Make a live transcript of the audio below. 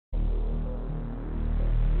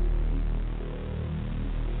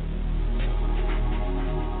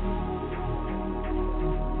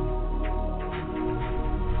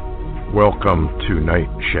Welcome to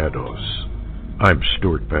Night Shadows. I'm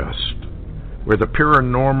Stuart Best, where the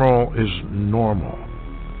paranormal is normal,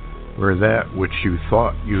 where that which you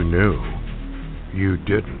thought you knew, you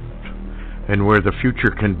didn't, and where the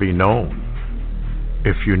future can be known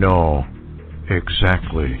if you know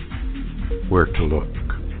exactly where to look.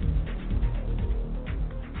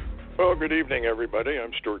 Well, good evening, everybody.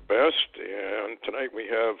 I'm Stuart Best, and tonight we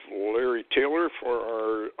have Larry Taylor for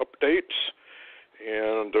our updates.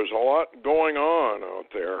 And there's a lot going on out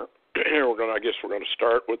there. I guess we're going to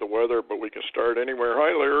start with the weather, but we can start anywhere.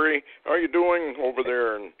 Hi, Larry. How are you doing over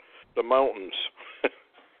there in the mountains?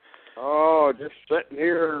 Oh, just sitting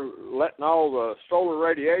here letting all the solar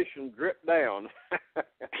radiation drip down.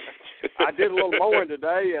 I did a little mowing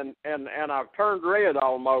today, and I've turned red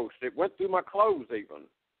almost. It went through my clothes even.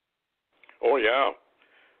 Oh, yeah.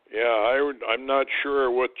 Yeah, I'm not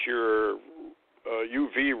sure what your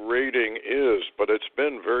UV rating is, but it's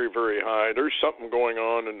been very, very high. There's something going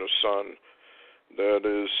on in the sun that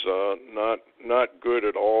is not good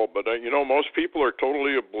at all. But, most people are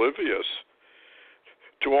totally oblivious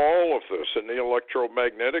to all of this and the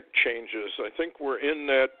electromagnetic changes. I think we're in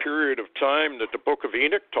that period of time that the book of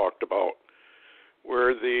Enoch talked about,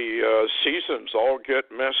 where the seasons all get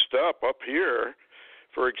messed up here.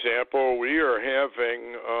 For example, we are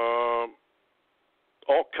having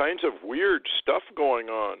all kinds of weird stuff going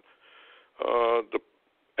on. The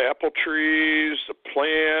apple trees, the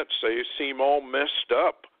plants, they seem all messed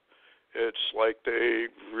up. It's like they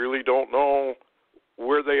really don't know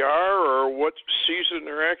where they are or what season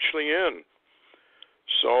they're actually in.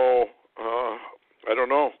 So, I don't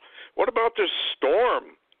know. What about this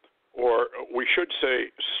storm? Or we should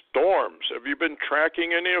say storms. Have you been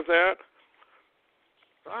tracking any of that?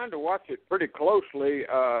 Trying to watch it pretty closely.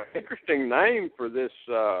 Interesting name for this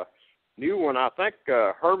new one. I think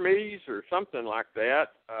Hermes or something like that.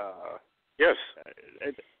 Yes.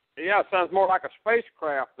 It sounds more like a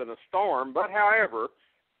spacecraft than a storm. But however,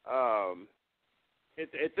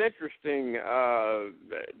 it's interesting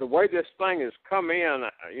the way this thing has come in,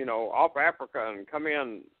 off Africa and come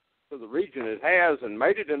in to the region it has and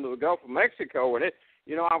made it into the Gulf of Mexico, and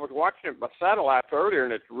I was watching it by satellite earlier,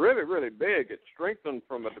 and it's really, really big. It strengthened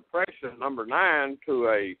from a depression number 9 to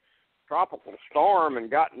a tropical storm and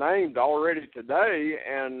got named already today.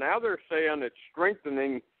 And now they're saying it's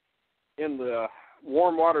strengthening in the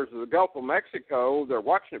warm waters of the Gulf of Mexico. They're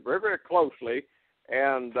watching it very, very closely,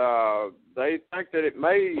 and they think that it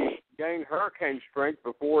may gain hurricane strength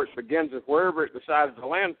before it begins wherever it decides to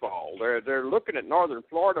landfall. They're looking at northern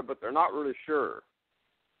Florida, but they're not really sure.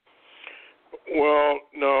 Well,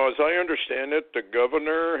 no, as I understand it, the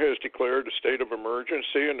governor has declared a state of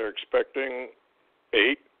emergency, and they're expecting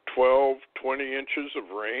 8, 12, 20 inches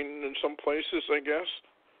of rain in some places, I guess.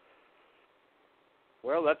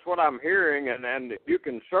 Well, that's what I'm hearing, and you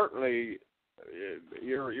can certainly,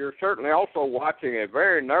 you're certainly also watching a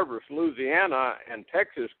very nervous Louisiana and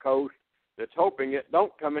Texas coast that's hoping it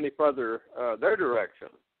don't come any further their direction.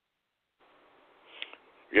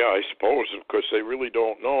 Yeah, I suppose, because they really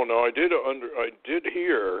don't know. Now, I did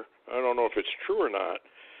hear, I don't know if it's true or not,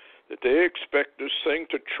 that they expect this thing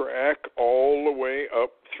to track all the way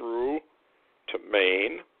up through to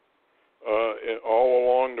Maine, all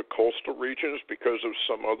along the coastal regions because of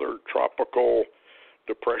some other tropical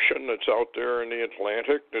depression that's out there in the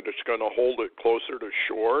Atlantic, that it's going to hold it closer to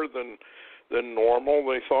shore than normal,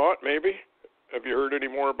 they thought, maybe? Have you heard any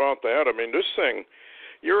more about that? I mean, this thing,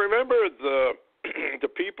 you remember the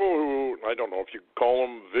people who, I don't know if you call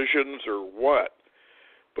them visions or what,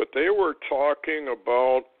 but they were talking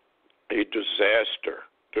about a disaster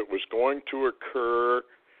that was going to occur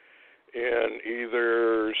in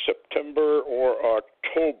either September or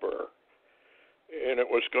October, and it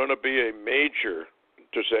was going to be a major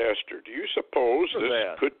disaster. Do you suppose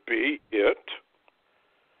this could be it?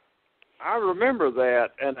 I remember that,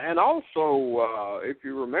 and also, if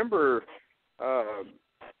you remember,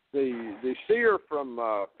 the seer from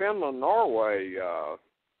Finland, Norway,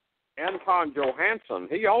 Anton Johansson,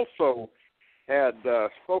 he also had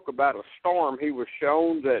spoke about a storm he was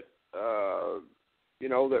shown that,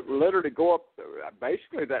 that literally go up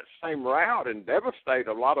basically that same route and devastate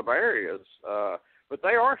a lot of areas. But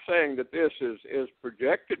they are saying that this is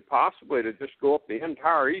projected possibly to just go up the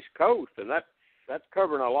entire East Coast, and that's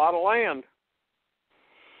covering a lot of land.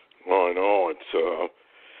 Well, I know it's.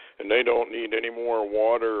 And they don't need any more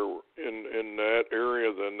water in that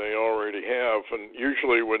area than they already have. And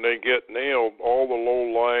usually when they get nailed, all the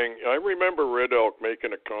low-lying... I remember Red Elk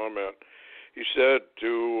making a comment. He said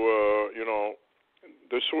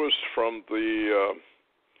this was from the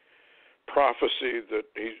prophecy that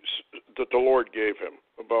the Lord gave him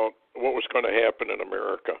about what was going to happen in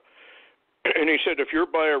America. And he said, if you're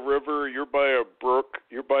by a river, you're by a brook,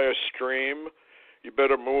 you're by a stream, you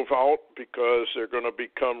better move out because they're going to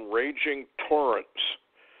become raging torrents,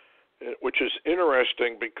 which is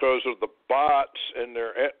interesting because of the bots and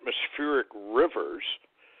their atmospheric rivers.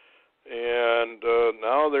 And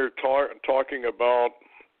now they're talking about,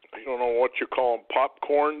 I don't know what you call them,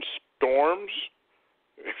 popcorn storms.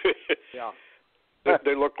 Yeah.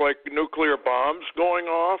 They look like nuclear bombs going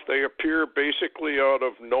off. They appear basically out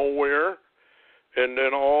of nowhere, and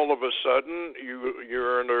then all of a sudden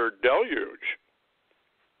you're in a deluge.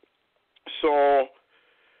 So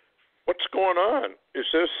what's going on? Is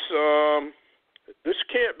this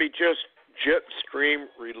can't be just jet stream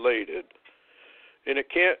related, and it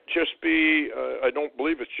can't just be. I don't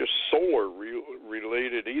believe it's just solar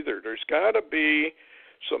related either. There's got to be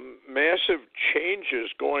some massive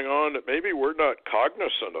changes going on that maybe we're not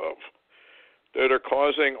cognizant of that are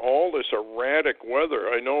causing all this erratic weather.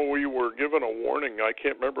 I know we were given a warning. I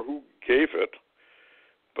can't remember who gave it,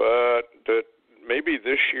 but that maybe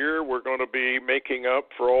this year we're going to be making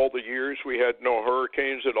up for all the years we had no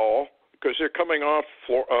hurricanes at all, because they're coming off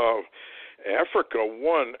Africa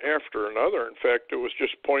one after another. In fact, it was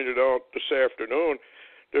just pointed out this afternoon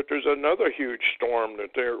that there's another huge storm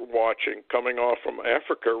that they're watching coming off from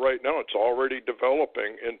Africa right now. It's already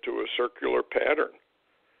developing into a circular pattern.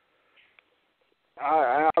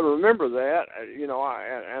 I remember that,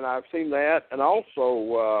 and I've seen that, and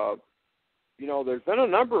also, there's been a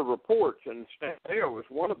number of reports, and Stanley is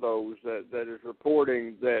one of those that is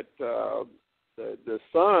reporting that the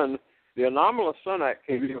sun, the anomalous sun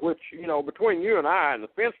activity, which, between you and I and the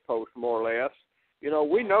fence post more or less,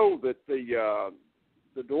 we know that the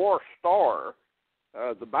dwarf star,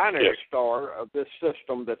 the binary star of this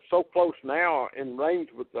system that's so close now in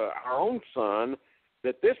range with our own sun,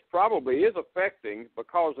 that this probably is affecting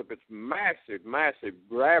because of its massive, massive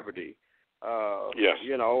gravity,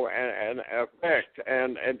 and effect,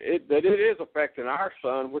 and it is affecting our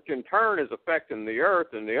sun, which in turn is affecting the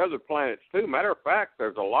Earth and the other planets too. Matter of fact,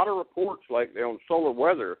 there's a lot of reports lately on solar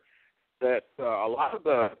weather that a lot of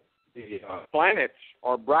the planets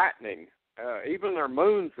are brightening. Even their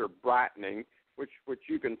moons are brightening, which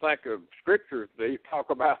you can think of scriptures that talk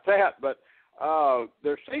about that. But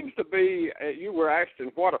there seems to be, you were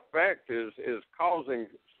asking what effect is causing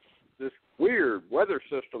this weird weather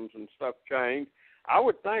systems and stuff change. I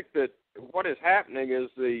would think that what is happening is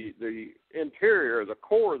the interior, the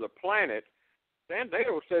core of the planet.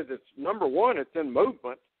 Sandero says it's number one, it's in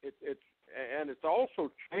movement. It's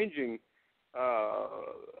also changing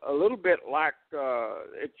a little bit like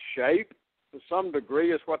its shape to some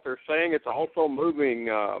degree is what they're saying. It's also moving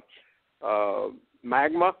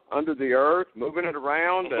magma under the earth, moving it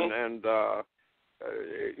around, and I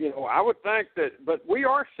would think that, but we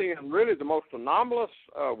are seeing really the most anomalous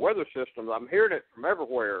weather systems. I'm hearing it from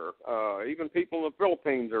everywhere. Even people in the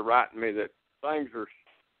Philippines are writing me that things are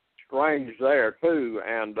strange there too.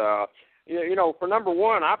 And for number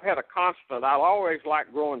one, I've had a constant. I always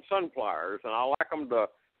like growing sunflowers, and I like them to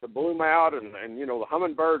bloom out, and the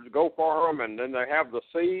hummingbirds go for them, and then they have the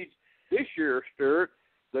seeds. This year, Stuart,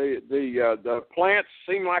 the plants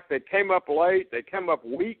seem like they came up late. They came up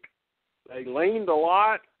weak. They leaned a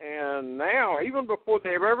lot, and now, even before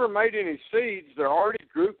they've ever made any seeds, they're already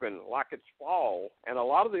drooping like it's fall. And a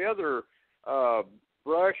lot of the other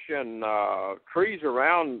brush and trees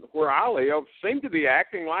around where I live seem to be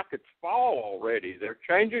acting like it's fall already. They're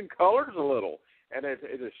changing colors a little, and it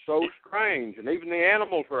is so strange. And even the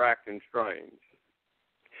animals are acting strange.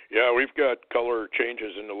 Yeah, we've got color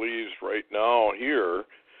changes in the leaves right now here.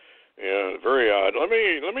 Yeah, very odd. Let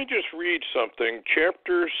me just read something.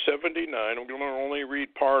 Chapter 79. I'm going to only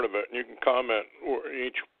read part of it, and you can comment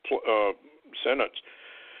each sentence.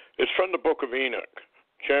 It's from the book of Enoch,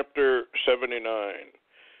 chapter 79.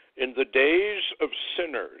 In the days of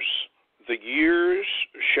sinners, the years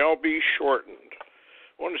shall be shortened.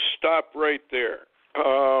 I want to stop right there.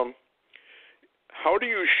 How do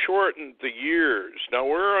you shorten the years? Now,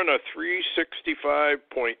 we're on a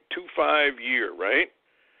 365.25 year, right?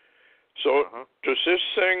 So does this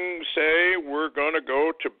thing say we're going to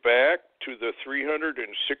go back to the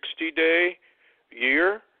 360-day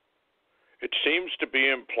year? It seems to be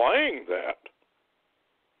implying that.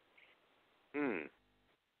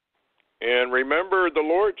 And remember, the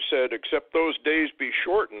Lord said, except those days be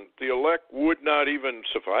shortened, the elect would not even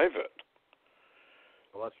survive it.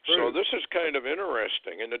 Well, that's true. So this is kind of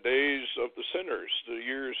interesting. In the days of the sinners, the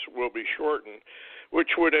years will be shortened,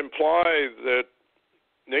 which would imply that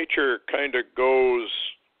nature kind of goes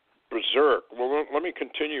berserk. Well, let me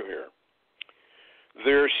continue here.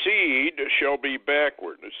 Their seed shall be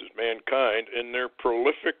backward, this is mankind, in their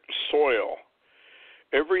prolific soil.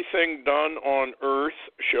 Everything done on earth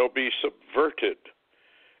shall be subverted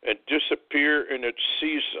and disappear in its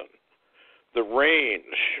season. The rain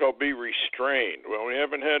shall be restrained. Well, we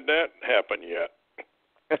haven't had that happen yet.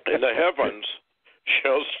 And the heavens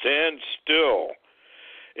shall stand still.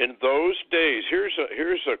 In those days,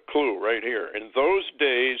 here's a clue right here. In those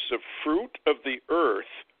days, the fruit of the earth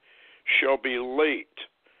shall be late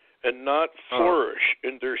and not flourish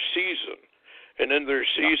in their season. And in their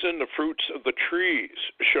season, the fruits of the trees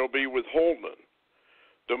shall be withholden.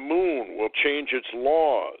 The moon will change its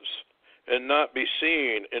laws and not be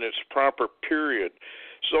seen in its proper period.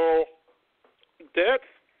 So that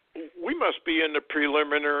we must be in the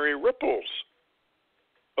preliminary ripples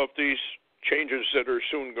of these changes that are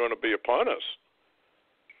soon going to be upon us.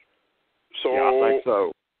 So, yeah, I think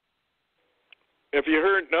so. If you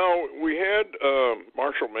heard, now we had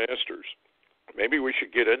Marshall Masters. Maybe we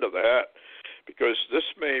should get into that, because this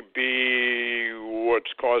may be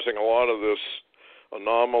what's causing a lot of this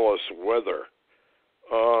anomalous weather.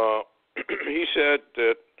 He said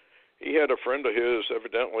that he had a friend of his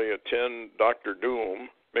evidently attend Dr. Doom,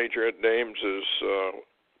 Major Ed Dames'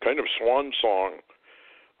 kind of swan song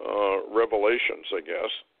revelations, I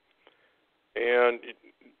guess. And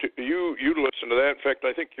you listen to that. In fact,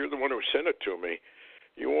 I think you're the one who sent it to me.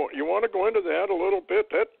 You want to go into that a little bit?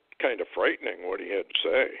 That's kind of frightening, what he had to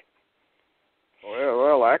say.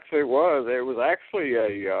 Well, actually, it was. It was actually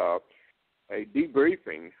a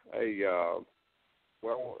debriefing.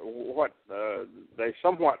 What they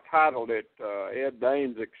somewhat titled it, Ed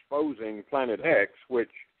Dames Exposing Planet X, which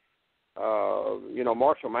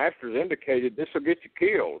Marshall Masters indicated this will get you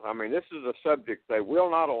killed. I mean, this is a subject they will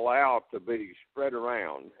not allow to be spread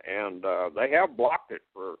around, and they have blocked it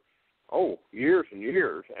for years and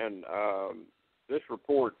years. And this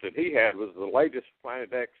report that he had was the latest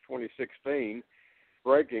Planet X 2016,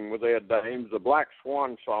 Breaking with Ed Dames, the Black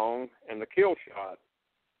Swan Song, and the Kill Shot.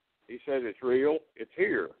 He said it's real, it's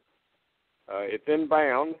here. It's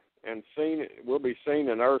inbound and will be seen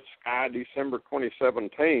in Earth's sky December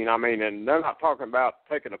 2017. I mean, and they're not talking about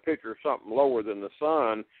taking a picture of something lower than the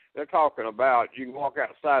sun. They're talking about you can walk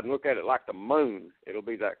outside and look at it like the moon. It'll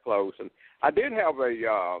be that close. And I did have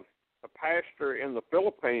a pastor in the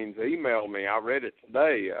Philippines email me. I read it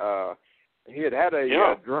today. He had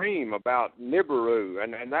a dream about Nibiru,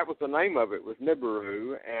 and that was the name of it, was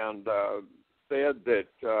Nibiru, and said that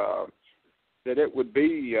it would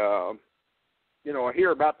be, I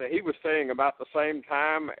hear about that. He was saying about the same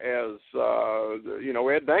time as,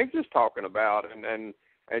 Ed Dames is talking about, and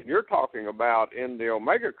you're talking about in the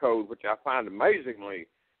Omega Code, which I find amazingly,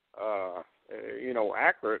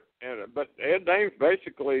 accurate. But Ed Dames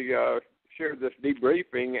basically shared this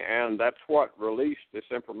debriefing, and that's what released this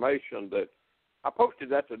information that I posted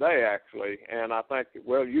that today, actually, and I think,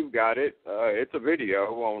 well, you've got it. It's a video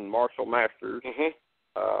on Marshall Masters.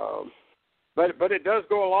 Mm-hmm. But it does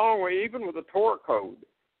go along even with the Torah code,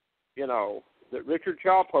 that Richard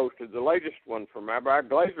Shaw posted, the latest one from Rabbi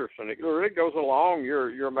Glazerson. It really goes along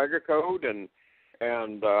your mega code and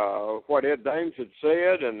what Ed Dames had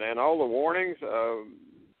said and all the warnings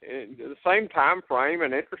in the same time frame.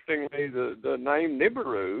 And interestingly, the name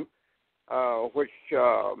Nibiru, which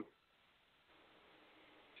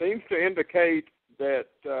seems to indicate that,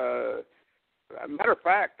 matter of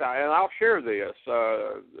fact, and I'll share this,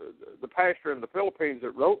 the pastor in the Philippines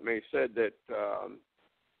that wrote me said that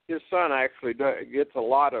his son actually gets a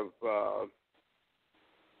lot of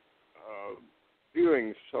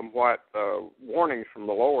viewing somewhat warnings from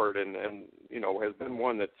the Lord, and has been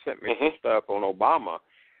one that sent me some stuff on Obama.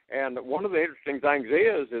 And one of the interesting things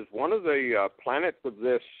is one of the planets of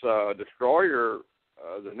this destroyer,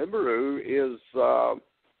 the Nibiru,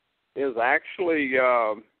 is actually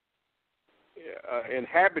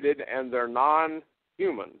inhabited, and they're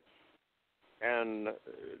non-human. And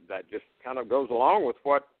that just kind of goes along with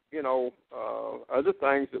what, other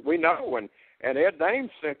things that we know. And Ed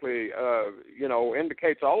Dames simply,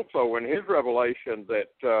 indicates also in his revelation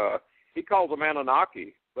that he calls them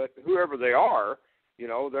Anunnaki, but whoever they are,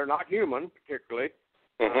 they're not human particularly.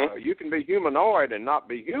 You can be humanoid and not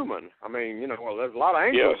be human. I mean, there's a lot of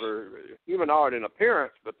angels that are humanoid in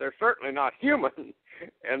appearance, but they're certainly not human.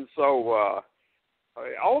 And so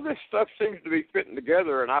all this stuff seems to be fitting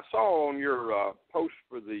together. And I saw on your post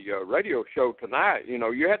for the radio show tonight,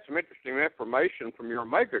 you had some interesting information from your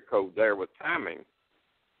Omega Code there with timing.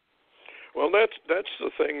 Well, that's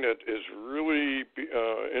the thing that is really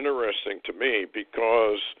interesting to me,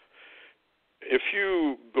 because if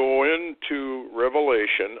you go into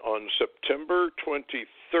Revelation on September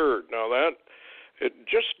 23rd, now that it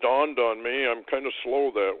just dawned on me, I'm kind of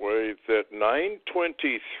slow that way, that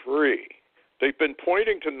 923, they've been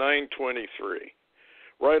pointing to 923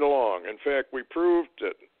 right along. In fact, we proved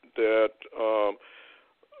that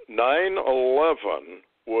 9/11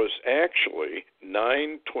 was actually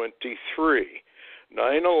 923.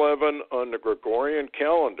 9/11 on the Gregorian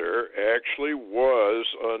calendar actually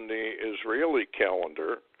was on the Israeli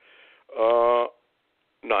calendar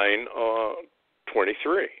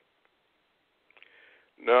 9/23.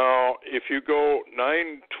 Now, if you go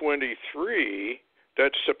 9/23,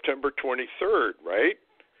 that's September 23rd, right?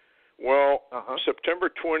 Well, September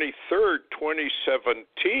 23rd,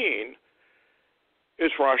 2017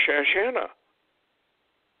 is Rosh Hashanah.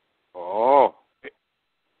 Oh.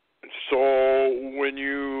 So when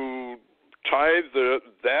you tie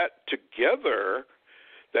that together,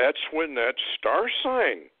 that's when that star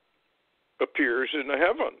sign appears in the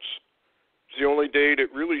heavens. It's the only date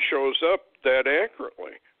it really shows up that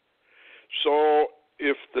accurately. So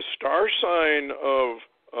if the star sign of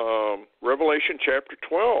Revelation chapter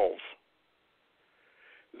 12,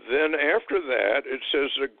 then after that it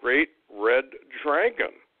says a great red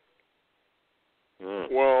dragon.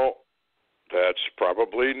 Well, that's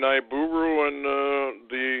probably Nibiru and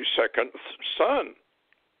the second sun.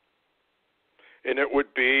 And it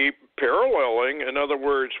would be paralleling. In other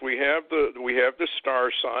words, we have the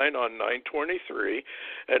star sign on 923,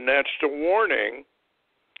 and that's the warning.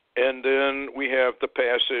 And then we have the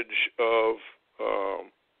passage of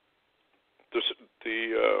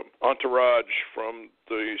the entourage from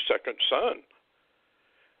the second son,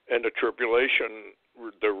 and the tribulation,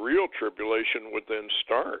 the real tribulation, would then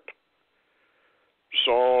start.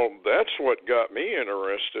 So that's what got me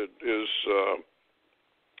interested, is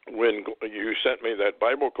when you sent me that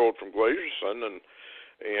Bible code from Glazerson, and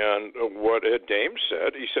what Ed Dames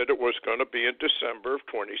said. He said it was going to be in December of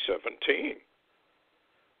 2017.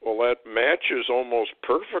 Well, that matches almost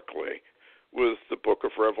perfectly with the book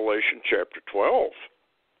of Revelation chapter 12.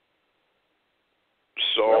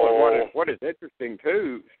 So well, what is interesting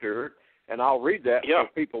too, Stuart, and I'll read that for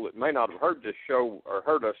people that may not have heard this show or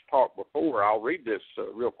heard us talk before. I'll read this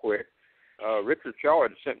real quick. Richard Shaw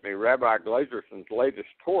had sent me Rabbi Glazerson's latest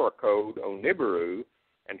Torah code on Nibiru,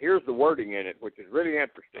 and here's the wording in it, which is really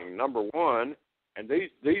interesting. Number one, and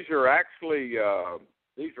these are actually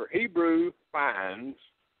these are Hebrew finds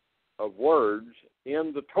of words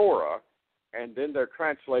in the Torah, and then they're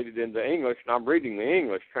translated into English, and I'm reading the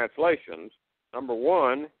English translations. Number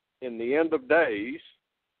one, in the end of days,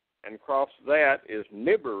 and across that is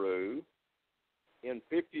Nibiru in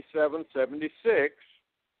 5776,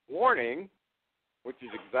 warning, which is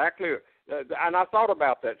exactly, and I thought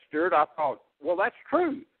about that, Stuart. I thought, well, that's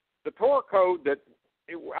true. The Torah code that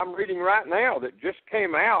I'm reading right now that just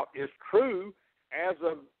came out is true as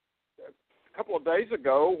of a couple of days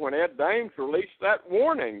ago when Ed Dames released that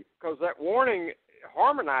warning, because that warning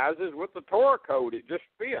harmonizes with the Torah code. It just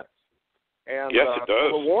fits. And yes, it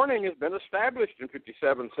does. The warning has been established in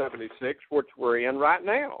 5776, which we're in right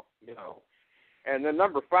now, you know. And then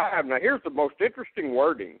number 5, now here's the most interesting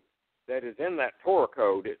wording that is in that Torah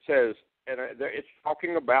code. It says, and it's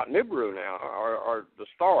talking about Nibiru now, or the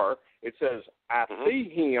star. It says, I see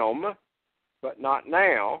him, but not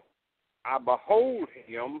now. I behold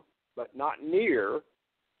him, but not near.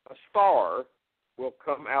 A star will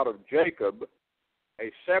come out of Jacob.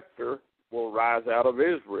 A scepter will rise out of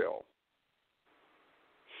Israel.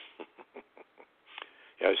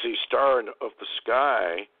 Yeah, I see star of the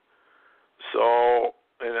sky. So,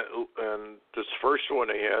 and this first one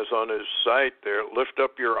he has on his site there, lift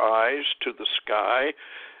up your eyes to the sky.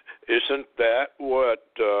 Isn't that what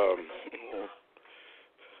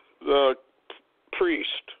the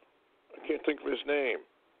priest, I can't think of his name,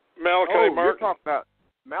 Malachi Martin. You're talking about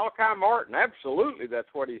Malachi Martin. Absolutely,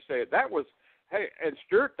 that's what he said. That was, hey, and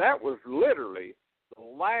Stuart, that was literally the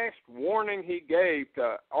last warning he gave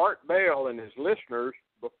to Art Bell and his listeners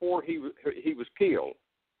before he was killed.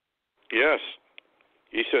 Yes.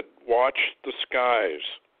 He said, watch the skies.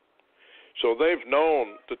 So they've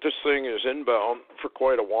known that this thing is inbound for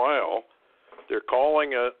quite a while. They're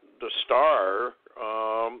calling it the star.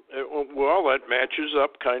 Well, that matches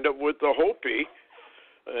up kind of with the Hopi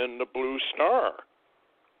and the blue star.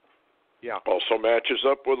 Yeah. Also matches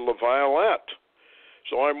up with La Violette.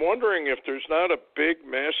 So I'm wondering if there's not a big,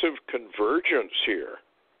 massive convergence here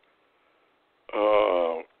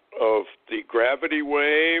of the gravity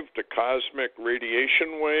wave, the cosmic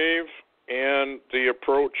radiation wave, and the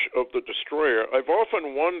approach of the destroyer. I've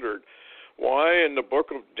often wondered why in the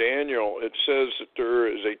book of Daniel it says that there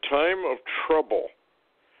is a time of trouble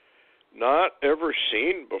not ever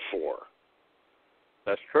seen before.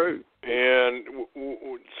 That's true. And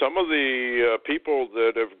some of the people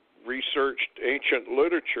that have researched ancient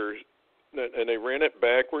literature, and they ran it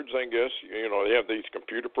backwards, I guess. You know, they have these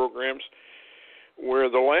computer programs where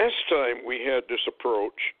the last time we had this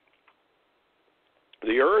approach,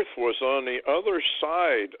 the Earth was on the other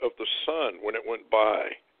side of the sun when it went by.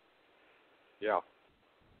 Yeah.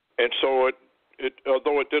 And so it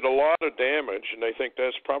although it did a lot of damage, and I think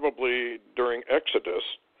that's probably during Exodus.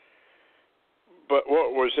 But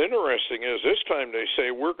what was interesting is this time they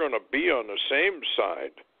say we're going to be on the same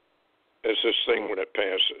side as this thing when it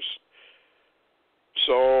passes.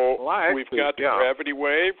 So we've got the gravity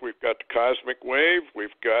wave, we've got the cosmic wave, we've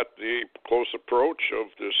got the close approach of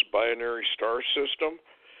this binary star system.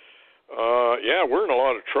 Yeah, we're in a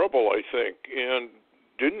lot of trouble, I think. And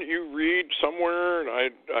didn't you read somewhere,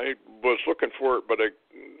 and I was looking for it, but I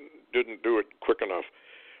didn't do it quick enough,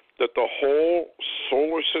 that the whole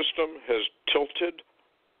solar system has tilted?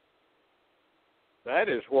 That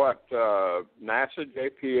is what NASA,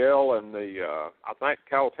 JPL, and I think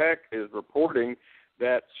Caltech is reporting,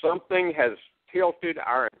 that something has tilted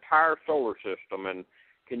our entire solar system. And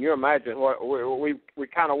can you imagine what we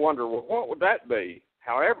kind of wonder, well, what would that be?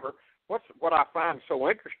 However, what I find so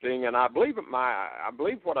interesting, and I believe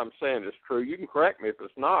what I'm saying is true. You can correct me if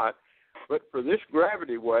it's not, but for this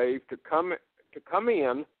gravity wave to come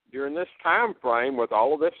in during this time frame with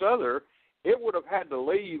all of this other, it would have had to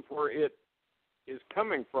leave where it is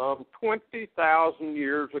coming from 20,000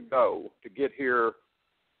 years ago to get here,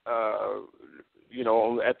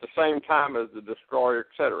 at the same time as the destroyer, et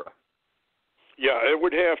cetera. Yeah, it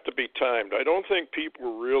would have to be timed. I don't think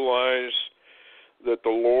people realize that the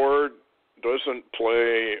Lord doesn't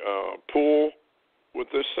play pool with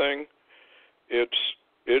this thing. It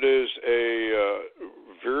is a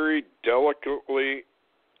very delicately,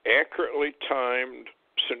 accurately timed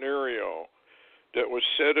scenario that was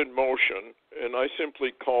set in motion, and I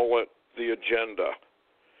simply call it the agenda.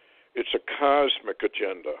 It's a cosmic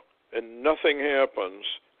agenda, and nothing happens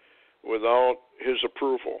without his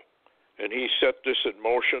approval. And he set this in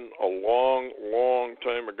motion a long, long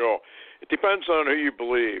time ago. It depends on who you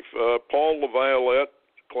believe. Paul LaViolette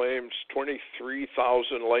claims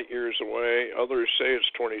 23,000 light years away. Others say it's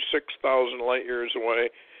 26,000 light years away,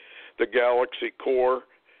 the galaxy core,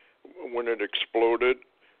 when it exploded.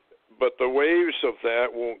 But the waves of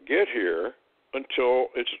that won't get here until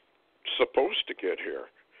it's supposed to get here.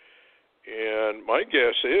 And my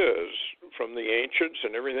guess is, from the ancients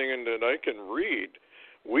and everything that I can read,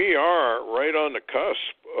 we are right on the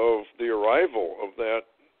cusp of the arrival of that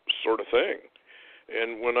sort of thing.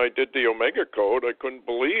 And when I did the Omega Code, I couldn't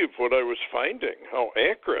believe what I was finding, how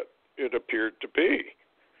accurate it appeared to be.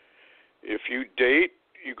 If you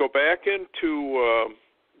go back into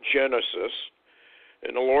Genesis,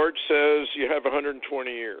 and the Lord says you have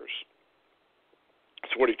 120 years.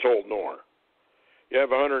 That's what he told Noah. You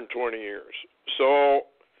have 120 years. So,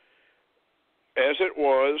 as it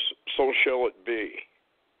was, so shall it be.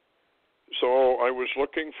 So I was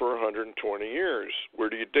looking for 120 years. Where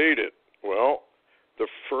do you date it? Well, the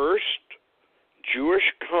first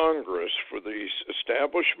Jewish Congress for the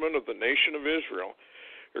establishment of the nation of Israel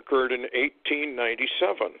occurred in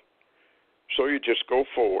 1897. So you just go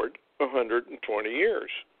forward 120 years,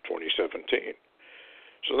 2017.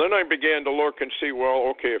 So then I began to look and see, well,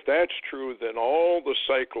 okay, if that's true, then all the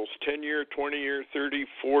cycles, 10-year, 20-year, 30,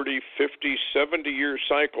 40, 50, 70-year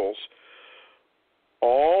cycles,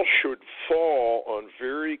 all should fall on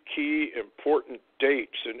very key, important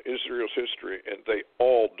dates in Israel's history, and they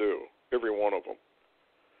all do, every one of them.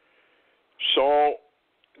 So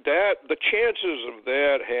that the chances of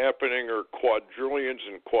that happening are quadrillions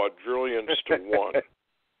and quadrillions to one.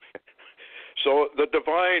 So the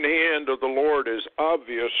divine hand of the Lord is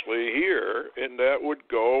obviously here, and that would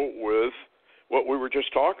go with what we were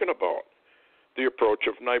just talking about, the approach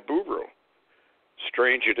of Nibiru.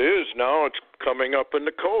 Strange it is, now it's coming up in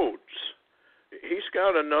the codes. He's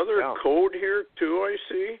got another code here, too, I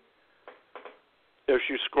see. As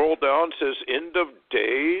you scroll down, it says, end of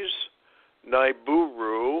days,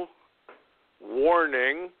 Nibiru,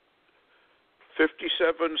 warning,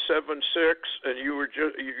 5776, and you were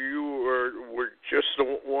just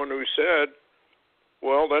the one who said,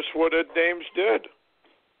 well, that's what Ed Dames did.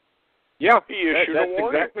 Yeah, he issued a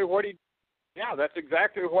warning. That's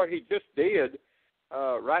exactly what he just did.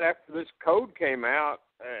 Right after this code came out,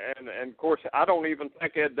 and of course, I don't even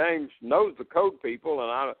think Ed Dames knows the code people, and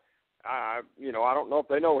I don't know if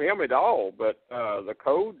they know him at all. But the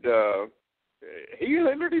code, he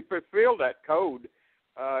literally fulfilled that code,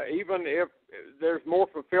 even if there's more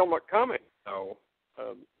fulfillment coming. So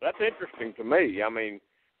that's interesting to me. I mean,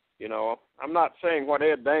 I'm not saying what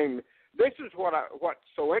Ed Dame. This is what's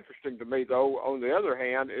so interesting to me, though. On the other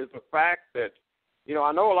hand, is the fact that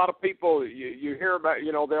I know a lot of people you hear about.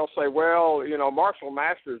 They'll say, well, Marshall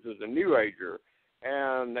Masters is a New Ager,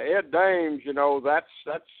 and Ed Dames, that's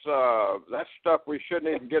stuff we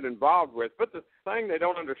shouldn't even get involved with. But the thing they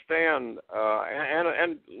don't understand,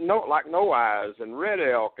 and No Eyes and Red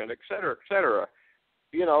Elk and et cetera,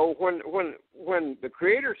 when the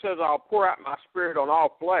Creator says, I'll pour out my Spirit on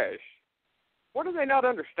all flesh, what do they not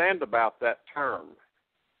understand about that term?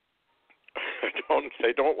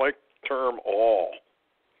 They don't like the term all.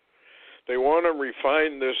 They want to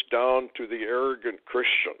refine this down to the arrogant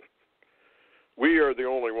Christian. We are the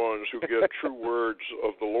only ones who get true words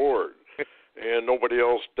of the Lord, and nobody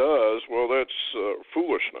else does. Well, that's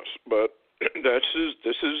foolishness. But this is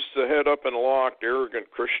the head up and locked, arrogant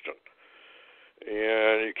Christian.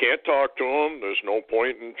 And you can't talk to him. There's no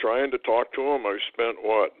point in trying to talk to him. I've spent,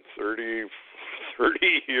 30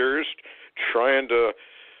 years trying to,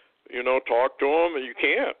 talk to him, and you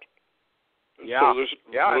can't. Yeah. So there's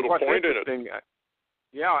little point in it.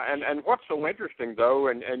 Yeah, and what's so interesting, though,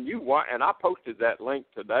 and I posted that link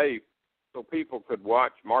today so people could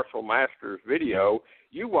watch Marshall Masters' video.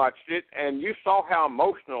 You watched it, and you saw how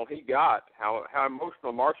emotional he got, how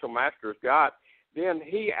emotional Marshall Masters got. Then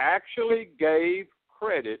he actually gave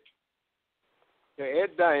credit to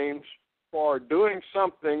Ed Dames for doing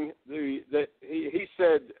something that he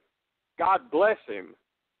said, God bless him.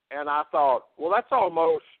 And I thought, well, that's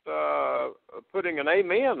almost putting an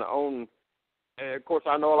amen on. And of course,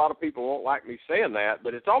 I know a lot of people won't like me saying that,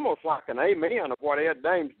 but it's almost like an amen of what Ed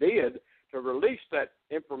Dames did to release that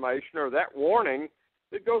information or that warning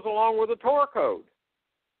that goes along with the Torah code.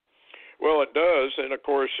 Well, it does, and of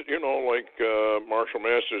course, like Marshall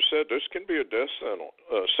Masters said, this can be a death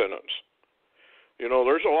sentence.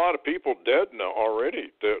 There's a lot of people dead now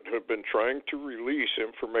already that have been trying to release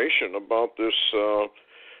information about this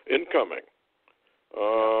incoming.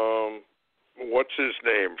 What's his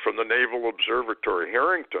name from the Naval Observatory?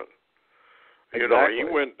 Harrington. Exactly. He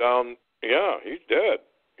went down. Yeah, he's dead.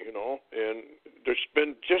 And there's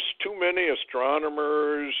been just too many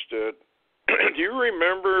astronomers that. Do you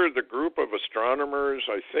remember the group of astronomers?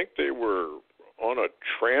 I think they were on a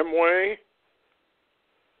tramway.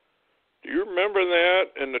 Do you remember that?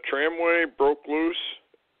 And the tramway broke loose,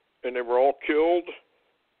 and they were all killed.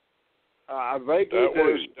 I vaguely do.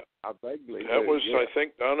 That was, I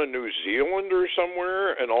think, down in New Zealand or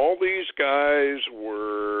somewhere, and all these guys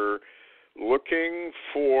were looking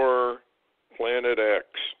for Planet X.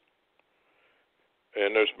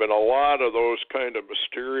 And there's been a lot of those kind of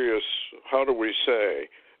mysterious, how do we say,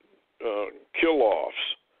 kill-offs.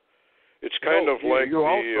 It's kind of like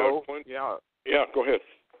Yeah, go ahead.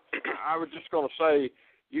 I was just going to say,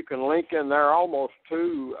 you can link in there almost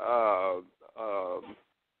to,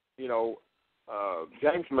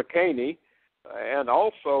 James McCaney and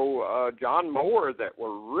also John Moore that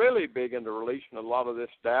were really big into releasing a lot of this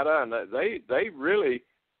data, and they really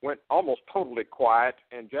went almost totally quiet,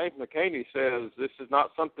 and James McCaney says this is not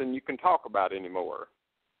something you can talk about anymore.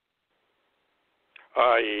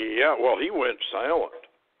 Yeah, well, he went silent,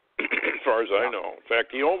 as far as I know. In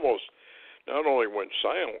fact, he almost not only went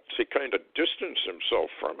silent, he kind of distanced himself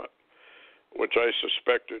from it, which I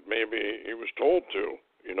suspected maybe he was told to.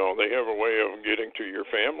 They have a way of getting to your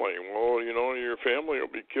family. Well, your family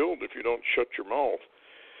will be killed if you don't shut your mouth.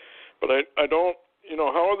 But I don't,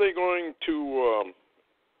 how are they going to...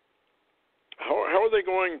 How are they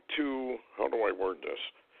going to, how do I word this,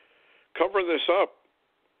 cover this up?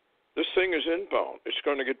 This thing is inbound. It's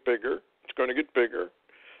going to get bigger. It's going to get bigger.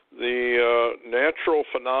 The natural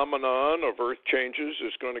phenomenon of earth changes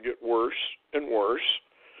is going to get worse and worse.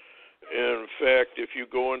 In fact, if you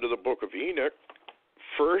go into the book of Enoch,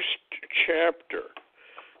 first chapter,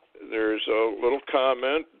 there's a little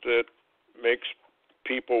comment that makes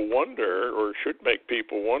people wonder, or should make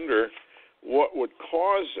people wonder, what would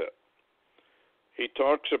cause it. He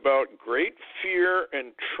talks about great fear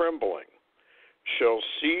and trembling shall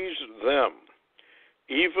seize them,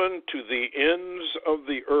 even to the ends of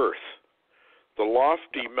the earth. The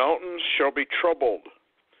lofty mountains shall be troubled,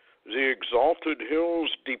 the exalted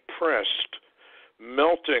hills depressed,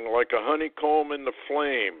 melting like a honeycomb in the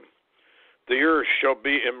flame. The earth shall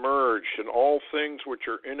be immerged, and all things which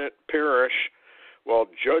are in it perish, while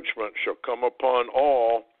judgment shall come upon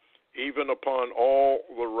all, even upon all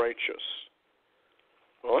the righteous.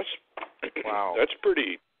 Well, wow. That's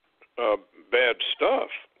pretty bad stuff.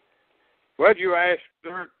 Well, you asked,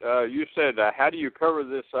 you said, how do you cover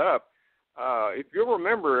this up? If you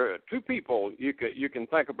remember, two people you can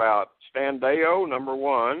think about: Stan Deyo, number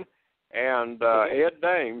one, and Ed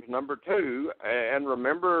Dames, number 2. And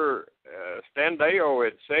remember, Standeo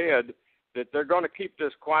had said that they're going to keep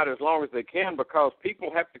this quiet as long as they can because people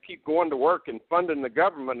have to keep going to work and funding the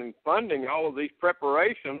government and funding all of these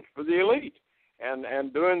preparations for the elite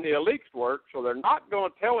and doing the elite's work. So they're not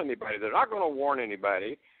going to tell anybody. They're not going to warn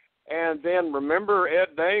anybody. And then remember,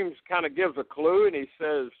 Ed Dames kind of gives a clue, and he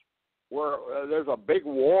says, there's a big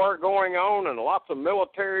war going on and lots of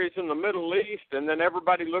militaries in the Middle East, and then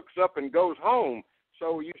everybody looks up and goes home.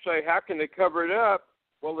 So you say, how can they cover it up?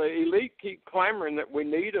 Well, the elite keep clamoring that we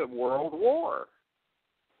need a world war.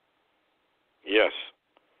 Yes.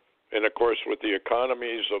 And, of course, with the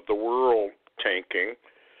economies of the world tanking,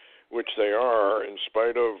 which they are, in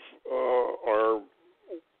spite of our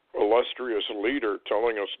illustrious leader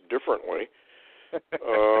telling us differently,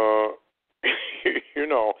 you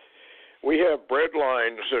know, we have bread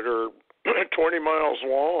lines that are 20 miles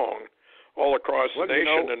long all across the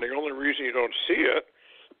nation, and the only reason you don't see it,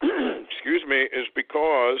 excuse me, is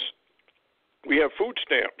because we have food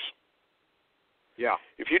stamps. Yeah.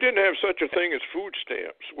 If you didn't have such a thing as food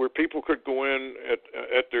stamps, where people could go in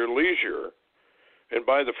at their leisure and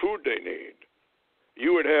buy the food they need,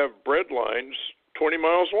 you would have bread lines 20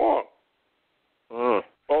 miles long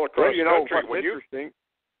all across the country. What's interesting?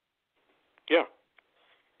 Yeah.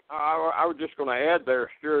 I was just going to add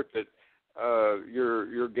there, Stuart, that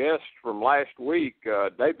your guest from last week,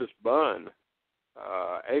 Davis Bunn,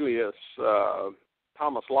 alias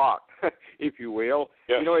Thomas Locke, if you will.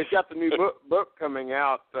 Yes. You know, he's got the new book coming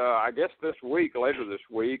out, I guess later this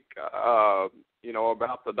week, you know,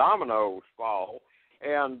 about the dominoes fall.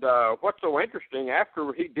 And what's so interesting,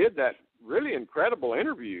 after he did that really incredible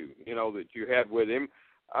interview, you know, that you had with him,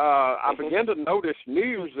 I began to notice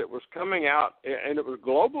news that was coming out, and it was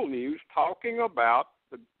global news, talking about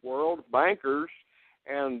the world bankers,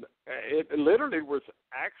 and it literally was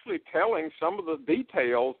actually telling some of the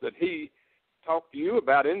details that he talked to you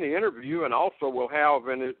about in the interview and also will have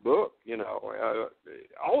in his book. You know,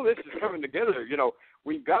 all of this is coming together. You know,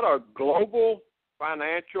 we've got a global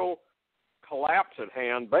financial collapse at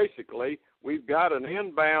hand, basically. We've got an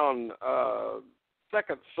inbound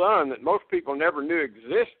second sun that most people never knew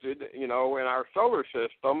existed, you know, in our solar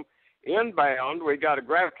system. Inbound, we got a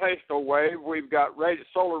gravitational wave. We've got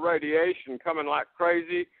solar radiation coming like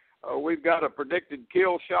crazy. We've got a predicted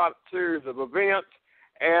kill shot series of events.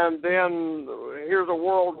 And then here's a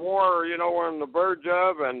world war, you know, we're on the verge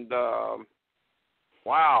of, and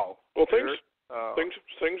wow. Well,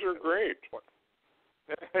 things are great.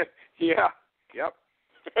 Yeah, yep.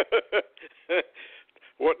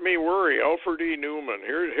 What me worry, Alfred E. Newman.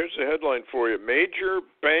 Here's the headline for you. Major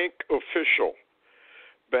bank official.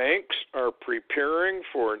 Banks are preparing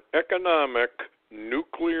for an economic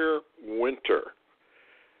nuclear winter.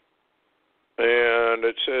 And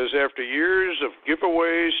it says, after years of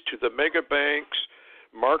giveaways to the mega banks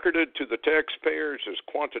marketed to the taxpayers as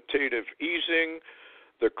quantitative easing,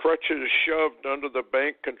 the crutches shoved under the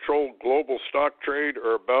bank-controlled global stock trade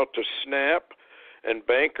are about to snap, and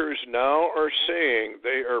bankers now are saying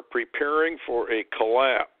they are preparing for a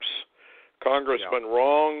collapse. Congressman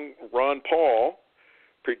Ron Paul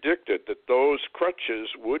predicted that those crutches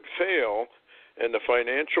would fail and the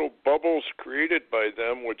financial bubbles created by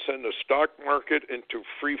them would send the stock market into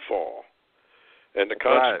free fall. And the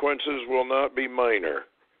consequences will not be minor.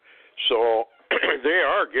 So they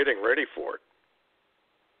are getting ready for it.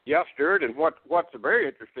 Yeah, Stuart, and what's very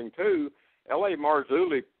interesting, too, L.A.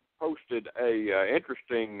 Marzulli posted a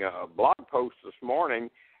interesting blog post this morning,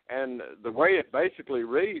 and the way it basically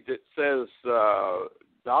reads, it says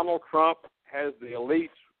Donald Trump has the elites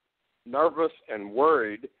nervous and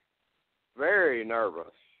worried, very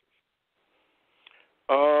nervous.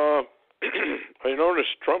 I noticed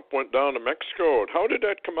Trump went down to Mexico. How did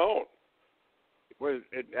that come out? Was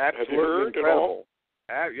it absolutely Have you heard incredible?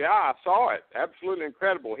 At all? Yeah, I saw it. Absolutely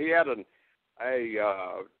incredible. He had a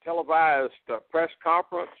televised press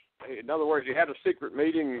conference. In other words, he had a secret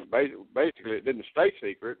meeting. Basically, it didn't stay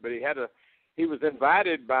secret, but he was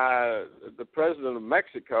invited by the president of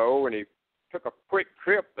Mexico, and he took a quick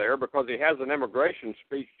trip there because he has an immigration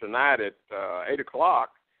speech tonight at 8 o'clock.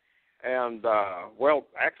 And, well,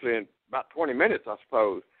 actually in about 20 minutes, I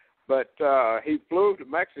suppose. But he flew to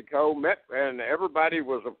Mexico, and everybody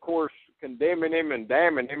was, of course, condemning him and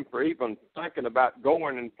damning him for even thinking about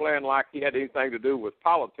going and playing like he had anything to do with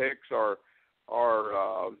politics or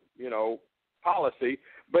you know, policy.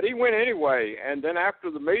 But he went anyway. And then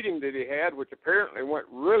after the meeting that he had, which apparently went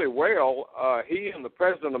really well, he and the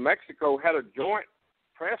president of Mexico had a joint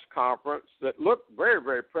press conference that looked very,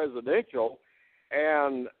 very presidential.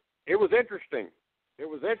 And it was interesting. It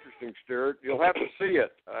was interesting, Stuart. You'll have to see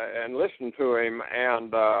it and listen to him.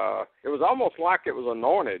 And it was almost like it was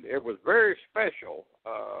anointed. It was very special,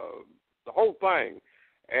 the whole thing.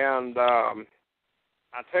 And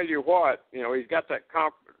I tell you what, he's got that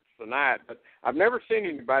conference tonight, but I've never seen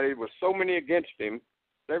anybody with so many against him.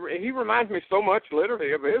 He reminds me so much,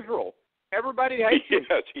 literally, of Israel. Everybody hates him.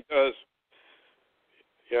 Yes, he does.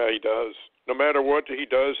 Yeah, he does. No matter what he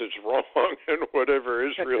does, it's wrong, and whatever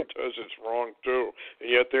Israel does, it's wrong too. And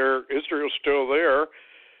yet Israel's still there,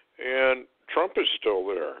 and Trump is still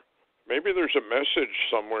there. Maybe there's a message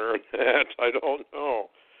somewhere in that. I don't know.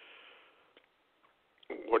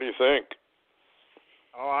 What do you think?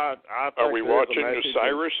 I think are we watching the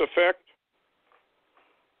Cyrus effect?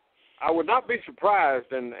 I would not be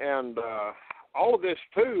surprised, and all of this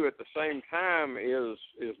too at the same time is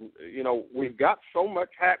we've got so much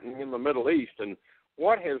happening in the Middle East, and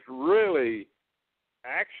what has really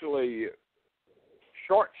actually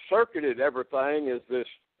short-circuited everything is this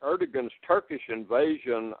Erdogan's Turkish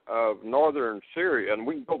invasion of northern Syria, and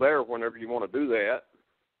we can go there whenever you want to do that.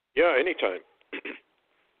 Yeah, anytime.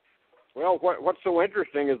 Well, what's so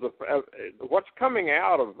interesting is what's coming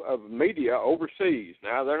out of media overseas.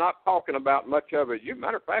 Now, they're not talking about much of it.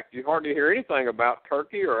 Matter of fact, you hardly hear anything about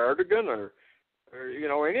Turkey or Erdogan or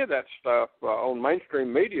any of that stuff on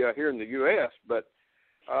mainstream media here in the U.S. But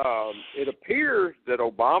it appears that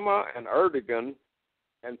Obama and Erdogan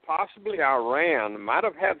and possibly Iran might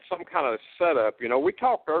have had some kind of setup. We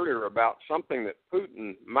talked earlier about something that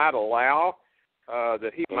Putin might allow.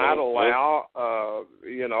 That he might allow, a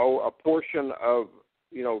portion of,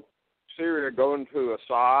 Syria going to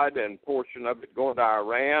Assad and portion of it going to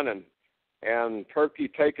Iran and Turkey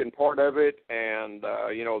taking part of it and,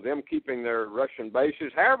 them keeping their Russian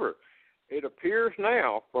bases. However, it appears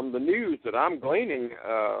now from the news that I'm gleaning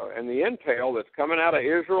and the intel that's coming out of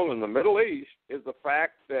Israel and the Middle East is the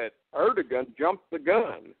fact that Erdogan jumped the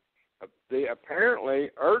gun. Apparently,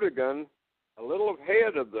 Erdogan, a little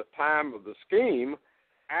ahead of the time of the scheme,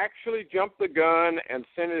 actually jumped the gun and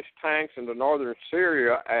sent his tanks into northern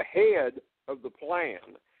Syria ahead of the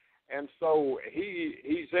plan. And so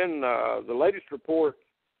he's in the latest report,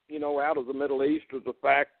 out of the Middle East was the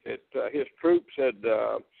fact that his troops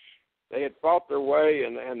they had fought their way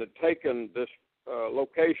and had taken this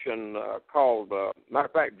location called, matter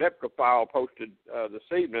of fact, Depka posted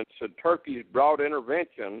this evening, said Turkey's broad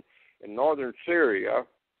intervention in northern Syria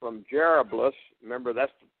from Jarablus, remember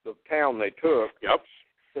that's the town they took. Yep.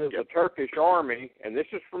 Says the Turkish army, and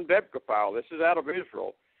this is from Debka, this is out of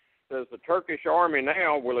Israel, says the Turkish army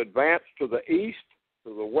now will advance to the east,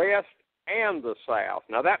 to the west, and the south.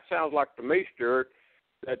 Now that sounds like to me, Stuart,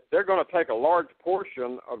 that they're going to take a large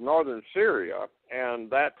portion of northern Syria, and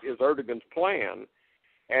that is Erdogan's plan.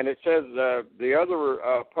 And it says the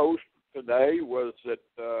other post today was that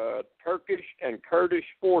Turkish and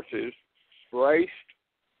Kurdish forces braced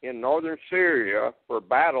in northern Syria for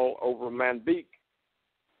battle over Manbij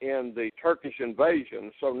in the Turkish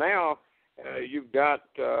invasion. So now you've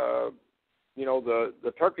got, the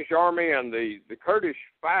Turkish army and the Kurdish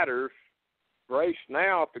fighters braced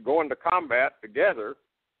now to go into combat together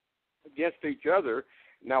against each other.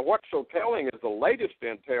 Now what's so telling is the latest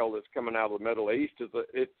intel that's coming out of the Middle East is that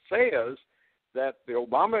it says that the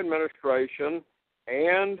Obama administration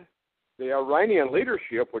and the Iranian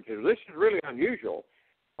leadership, this is really unusual,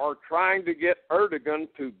 are trying to get Erdogan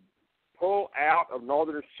to pull out of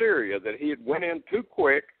northern Syria, that he had went in too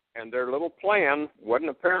quick and their little plan wasn't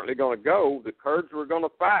apparently going to go. The Kurds were going to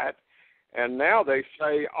fight. And now they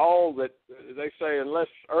say unless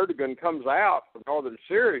Erdogan comes out of northern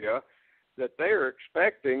Syria, that they are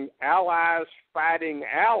expecting allies fighting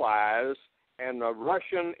allies and a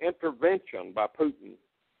Russian intervention by Putin.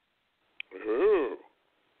 Ooh.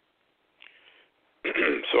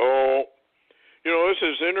 So, this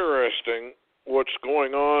is interesting what's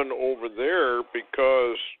going on over there,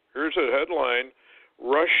 because here's a headline: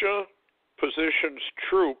 Russia positions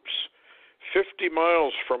troops 50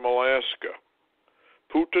 miles from Alaska.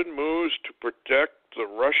 Putin moves to protect the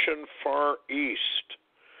Russian Far East.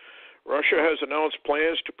 Russia has announced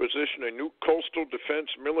plans to position a new coastal defense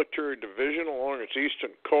military division along its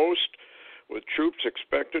eastern coast, with troops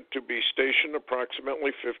expected to be stationed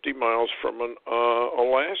approximately 50 miles from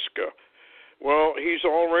Alaska. Well,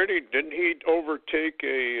 didn't he overtake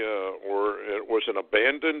or it was an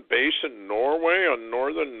abandoned base in Norway, on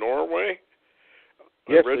northern Norway?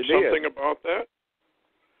 Yes, I read something about that.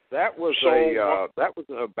 That was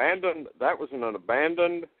an abandoned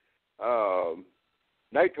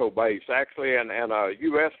NATO base, actually, and a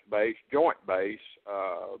U.S. base, joint base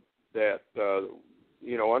that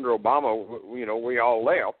under Obama, we all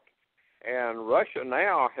left. and Russia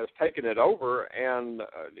now has taken it over. And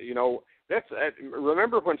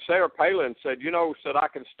remember when Sarah Palin said, I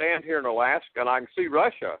can stand here in Alaska and I can see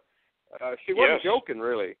Russia. She wasn't joking,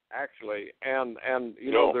 really, actually. And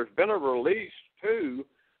there's been a release too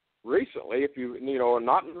recently, if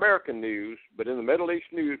not in American news, but in the Middle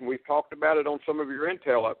East news, and we've talked about it on some of your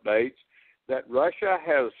intel updates, that Russia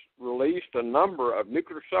has released a number of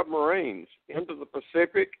nuclear submarines into the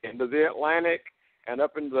Pacific, into the Atlantic, and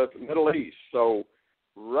up into the Middle East. So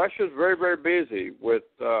Russia's very, very busy with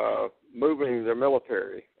moving their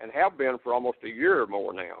military, and have been for almost a year or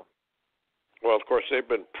more now. Well, of course, they've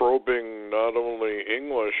been probing not only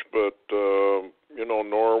English, but,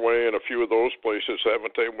 Norway and a few of those places,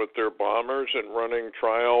 haven't they, with their bombers and running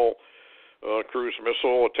trial cruise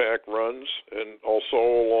missile attack runs, and also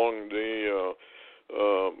along the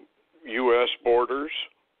U.S. borders.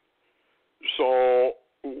 So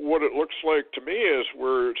what it looks like to me is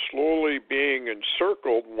we're slowly being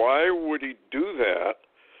encircled. Why would he do that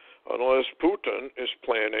unless Putin is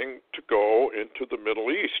planning to go into the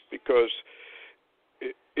Middle East? Because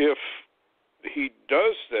if he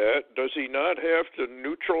does that, does he not have to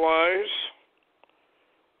neutralize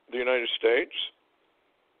the United States?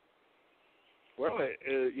 Well,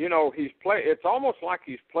 it's almost like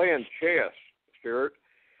he's playing chess, Stuart.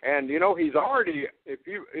 And he's already, if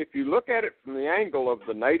you look at it from the angle of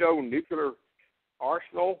the NATO nuclear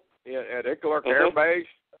arsenal at Enoch Air Base,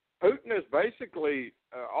 Putin has basically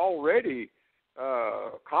already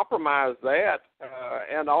compromised that,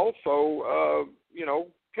 and also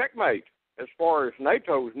checkmate as far as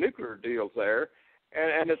NATO's nuclear deals there.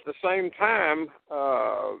 And at the same time,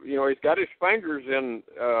 he's got his fingers in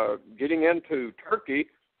getting into Turkey,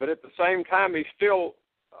 but at the same time, he's still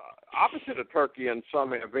opposite of Turkey in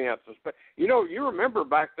some events. You remember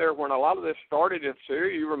back there when a lot of this started in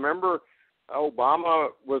Syria, you remember Obama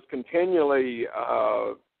was continually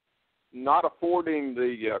not affording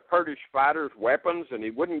the Kurdish fighters weapons, and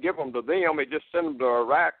he wouldn't give them to them. He just sent them to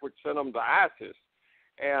Iraq, which sent them to ISIS.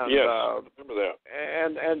 And, yes, I remember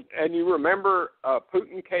that. And you remember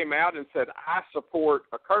Putin came out and said, I support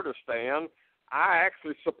Kurdistan. I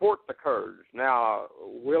actually support the Kurds. Now,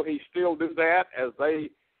 will he still do that as they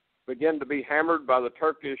begin to be hammered by the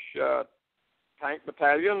Turkish tank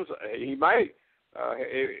battalions? He may.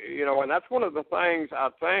 And that's one of the things I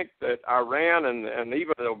think that Iran and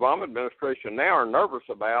even the Obama administration now are nervous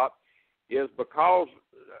about, is because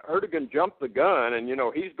Erdogan jumped the gun, and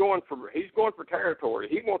he's going for territory.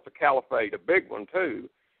 He wants a caliphate, a big one too.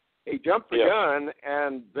 He jumped the gun,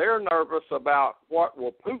 and they're nervous about what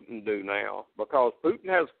will Putin do now, because Putin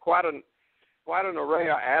has quite an array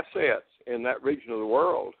of assets in that region of the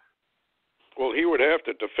world. Well, he would have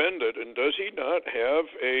to defend it, and does he not have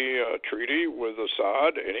a treaty with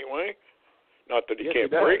Assad anyway? Not that he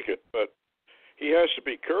can't break it, but he has to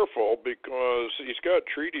be careful because he's got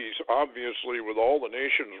treaties, obviously, with all the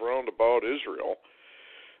nations round about Israel.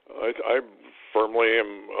 I firmly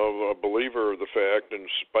am a believer of the fact, in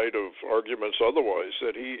spite of arguments otherwise,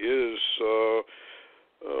 that he is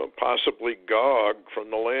possibly Gog from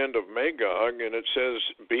the land of Magog, and it says,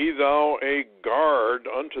 be thou a guard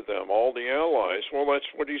unto them, all the allies. Well, that's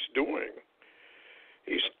what he's doing.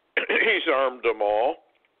 He's armed them all.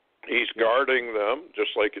 He's guarding them,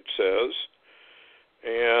 just like it says.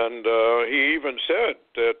 And he even said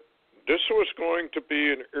that this was going to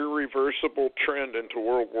be an irreversible trend into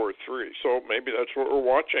World War III. So maybe that's what we're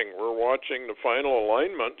watching. We're watching the final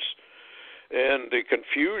alignments and the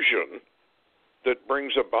confusion that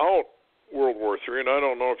brings about World War III. And I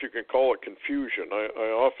don't know if you can call it confusion. I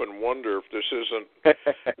often wonder if this isn't,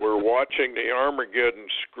 we're watching the Armageddon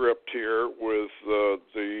script here with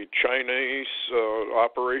the Chinese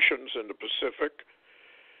operations in the Pacific.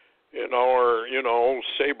 In our,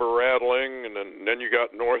 saber rattling, and then you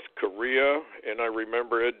got North Korea, and I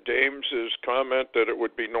remember Ed Dames's comment that it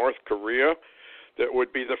would be North Korea that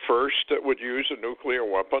would be the first that would use a nuclear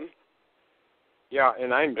weapon. Yeah,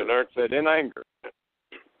 in anger. In anger.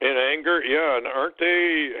 In anger, yeah, and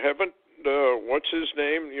haven't what's his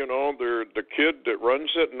name? The kid that runs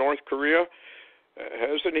it in North Korea.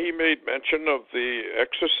 Hasn't he made mention of the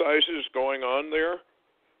exercises going on there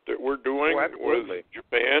that we're doing with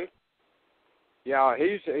Japan? Yeah,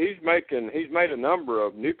 he's made a number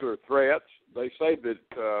of nuclear threats. They say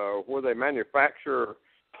that where they manufacture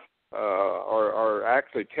or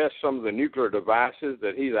actually test some of the nuclear devices,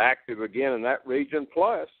 that he's active again in that region.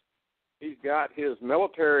 Plus, he's got his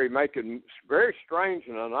military making very strange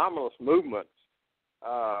and anomalous movements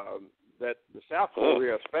that the South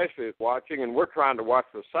Korea especially is watching, and we're trying to watch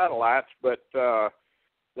the satellites. But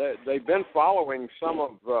they've been following some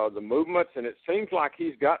of the movements, and it seems like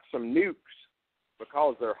he's got some nukes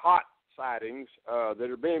because they're hot sightings that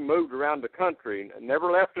are being moved around the country,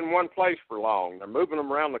 never left in one place for long. They're moving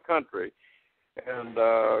them around the country, and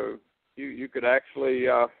you could actually,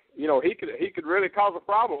 he could really cause a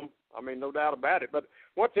problem. I mean, no doubt about it. But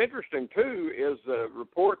what's interesting too is the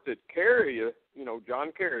report that Kerry,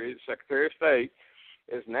 John Kerry, Secretary of State,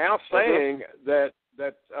 is now saying that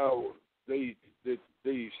the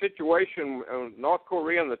situation in North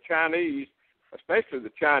Korea and the Chinese, especially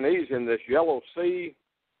the Chinese in this Yellow Sea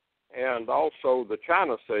and also the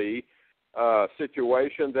China Sea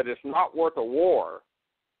situation, that it's not worth a war.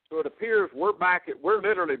 So it appears we're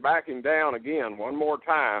literally backing down again one more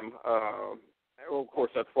time. Well, of course,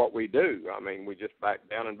 that's what we do. I mean, we just back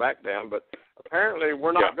down and back down. But apparently,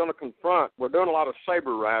 we're not going to confront. We're doing a lot of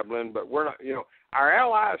saber rattling, but we're not. Our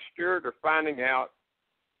allies, Stuart, are finding out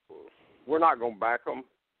we're not going to back them.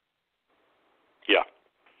 Yeah.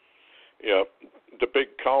 The big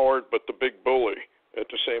coward, but the big bully at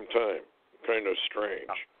the same time. Kind of strange.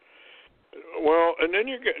 Well, and then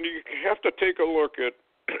you have to take a look at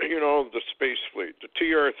the space fleet, the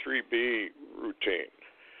TR-3B routine.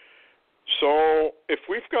 So if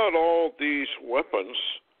we've got all these weapons,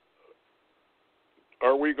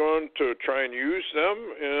 are we going to try and use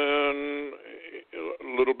them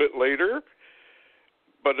a little bit later?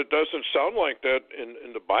 But it doesn't sound like that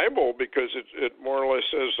in the Bible, because it more or less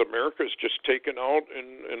says America's just taken out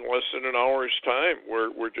in less than an hour's time.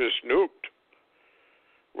 We're just nuked.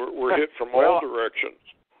 We're hit from all directions.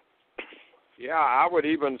 Yeah, I would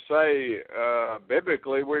even say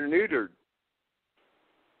biblically we're neutered.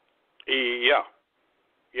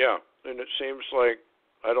 Yeah, and it seems like,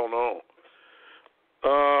 I don't know.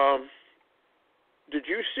 Did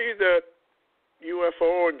you see that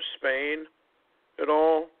UFO in Spain at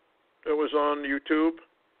all that was on YouTube?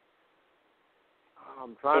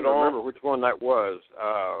 I'm trying to remember which one that was.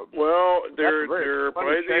 Well, they're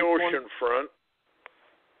by the ocean front.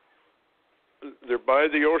 They're by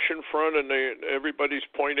the ocean front, and everybody's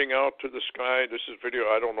pointing out to the sky. This is video.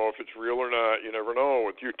 I don't know if it's real or not. You never know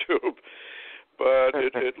with YouTube. But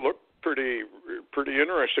it looked pretty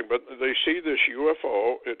interesting. But they see this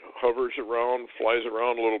UFO. It hovers around, flies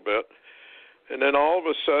around a little bit. And then all of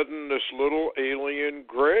a sudden, this little alien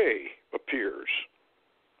gray appears.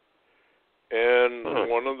 And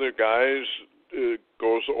one of the guys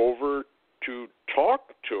goes over to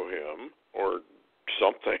talk to him, or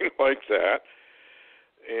something like that.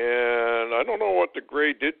 And I don't know what the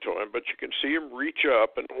gray did to him, but you can see him reach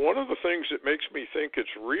up. And one of the things that makes me think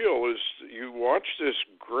it's real is you watch this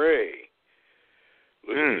gray.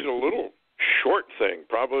 He's a little short thing,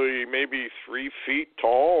 probably maybe 3 feet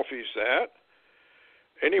tall, if he's that.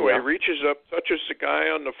 Anyway, reaches up, touches the guy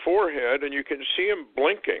on the forehead, and you can see him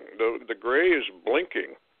blinking. The gray is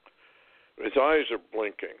blinking. His eyes are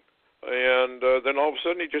blinking. And then all of a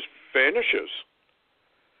sudden he just vanishes.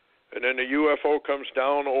 And then the UFO comes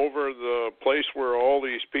down over the place where all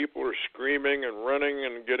these people are screaming and running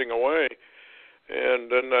and getting away. And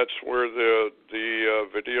then that's where the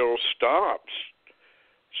video stops.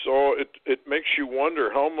 So it makes you wonder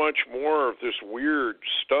how much more of this weird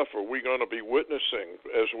stuff are we going to be witnessing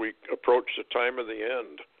as we approach the time of the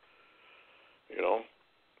end.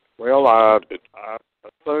 Well, I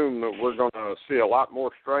assume that we're going to see a lot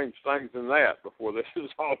more strange things than that before this is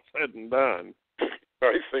all said and done.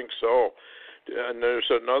 I think so. And there's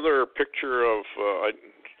another picture of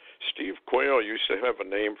Steve Quayle used to have a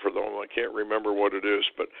name for them. I can't remember what it is,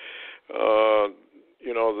 but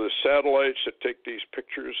the satellites that take these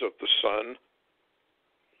pictures of the sun.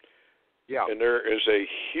 Yeah. And there is a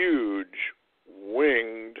huge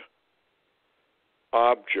winged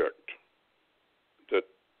object that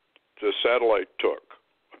the satellite took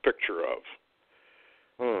a picture of.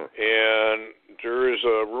 And there is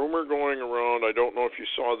a rumor going around, I don't know if you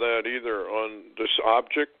saw that either, on this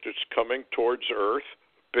object that's coming towards Earth,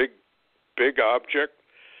 big object,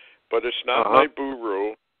 but it's not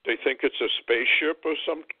Nibiru. They think it's a spaceship of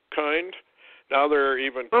some kind. Now they're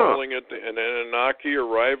even calling it an Anunnaki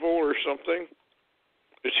arrival or something.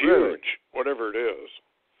 It's huge, whatever it is.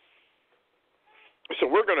 So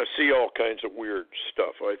we're going to see all kinds of weird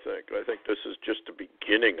stuff, I think. I think this is just the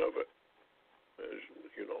beginning of it.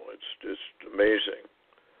 It's just amazing.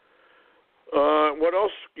 What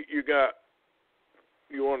else you got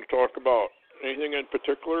you want to talk about? Anything in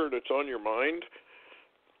particular that's on your mind?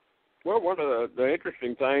 Well, one of the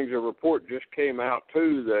interesting things, a report just came out,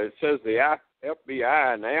 too, that it says the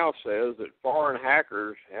FBI now says that foreign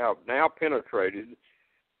hackers have now penetrated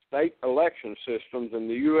state election systems in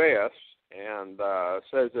the U.S., and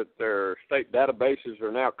says that their state databases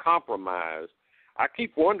are now compromised. I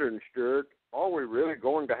keep wondering, Stuart, are we really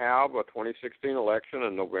going to have a 2016 election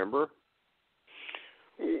in November?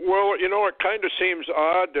 Well, it kind of seems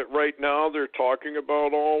odd that right now they're talking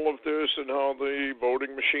about all of this and how the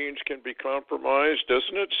voting machines can be compromised.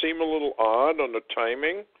 Doesn't it seem a little odd on the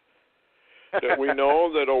timing? That we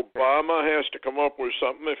know that Obama has to come up with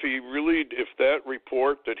something if that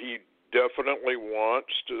report that he definitely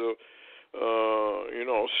wants to,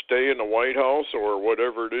 stay in the White House or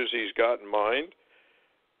whatever it is he's got in mind,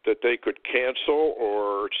 that they could cancel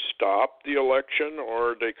or stop the election,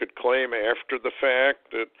 or they could claim after the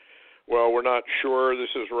fact that, well, we're not sure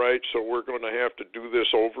this is right, so we're going to have to do this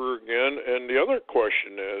over again. And the other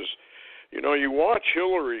question is, you watch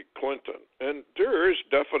Hillary Clinton, and there is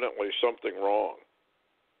definitely something wrong.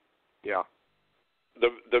 Yeah.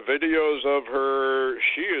 The videos of her,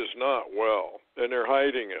 she is not well, and they're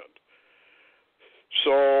hiding it.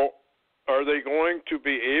 So are they going to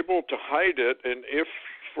be able to hide it? And if,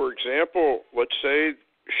 for example, let's say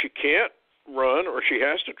she can't run or she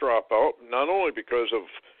has to drop out, not only because of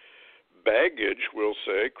baggage, we'll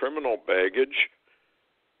say, criminal baggage,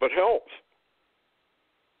 but health.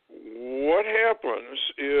 What happens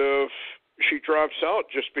if she drops out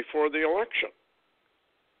just before the election?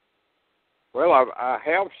 Well, I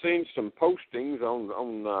have seen some postings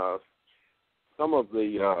on some of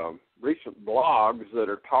the recent blogs that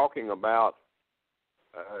are talking about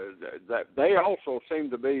that they also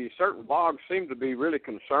certain blogs seem to be really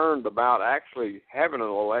concerned about actually having an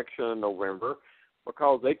election in November,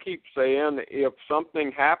 because they keep saying if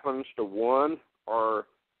something happens to one or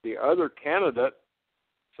the other candidate,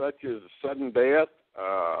 such as sudden death,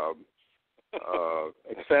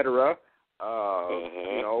 etc.,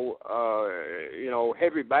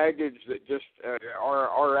 heavy baggage that just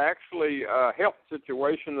are actually a health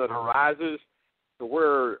situation that arises to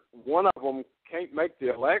where one of them can't make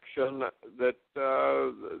the election, that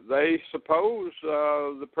they suppose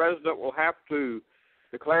the president will have to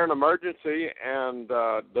declare an emergency and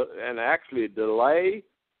actually delay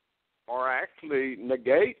or actually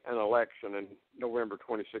negate an election in November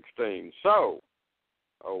 2016. So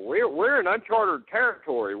we're in uncharted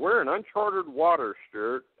territory. We're in uncharted waters,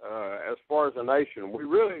 Stuart, as far as a nation. We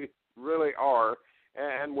really, really are.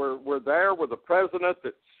 And we're there with a president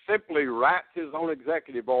that simply writes his own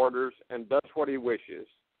executive orders and does what he wishes.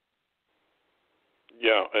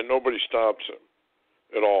 Yeah, and nobody stops him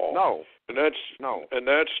at all. No. And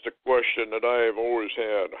that's the question that I have always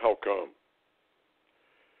had. How come?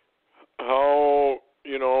 How,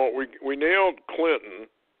 we nailed Clinton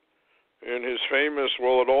and his famous,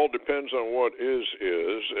 well, it all depends on what is,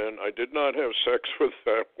 and I did not have sex with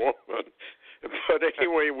that woman. But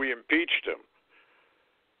anyway, we impeached him.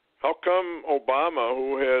 How come Obama,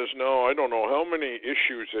 who has now, I don't know how many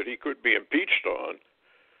issues that he could be impeached on,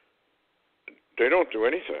 they don't do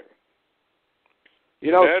anything?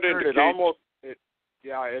 It almost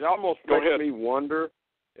makes me wonder.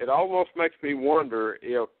 It almost makes me wonder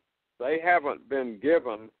if they haven't been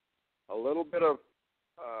given a little bit of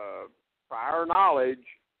prior knowledge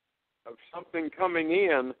of something coming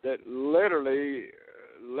in that literally,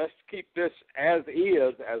 let's keep this as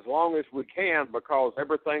is as long as we can, because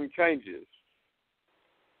everything changes.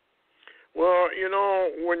 Well,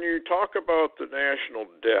 when you talk about the national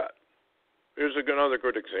debt, here's another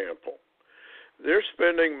good example. They're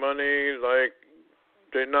spending money like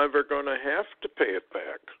they're never going to have to pay it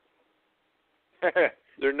back.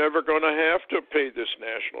 They're never going to have to pay this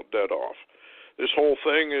national debt off. This whole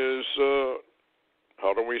thing is,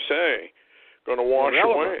 how do we say, going to wash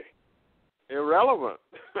away. Irrelevant.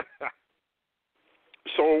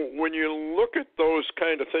 So when you look at those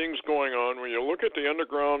kind of things going on, when you look at the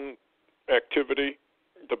underground activity,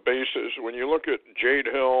 the bases, when you look at Jade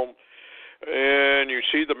Helm, and you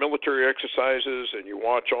see the military exercises, and you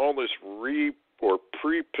watch all this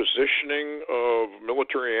pre-positioning of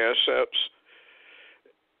military assets,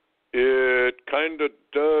 it kind of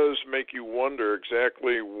does make you wonder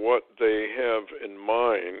exactly what they have in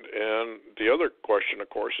mind. And the other question, of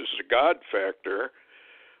course, is the God factor.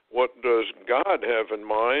 What does God have in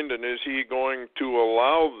mind, and is he going to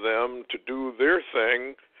allow them to do their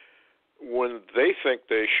thing when they think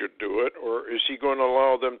they should do it, or is he going to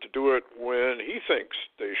allow them to do it when he thinks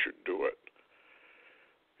they should do it?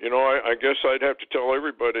 I guess I'd have to tell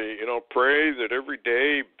everybody, pray that every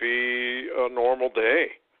day be a normal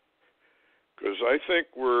day. Because I think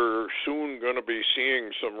we're soon going to be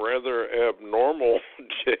seeing some rather abnormal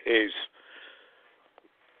days.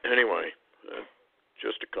 Anyway,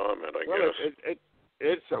 just a comment, I guess.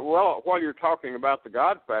 It's while you're talking about the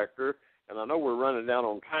God factor, and I know we're running down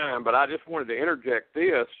on time, but I just wanted to interject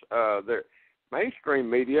this. The mainstream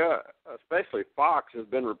media, especially Fox, has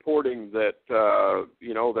been reporting that,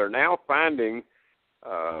 they're now finding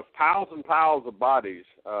piles and piles of bodies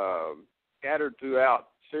scattered throughout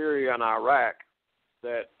Syria and Iraq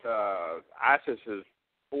that ISIS's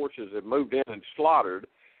forces have moved in and slaughtered.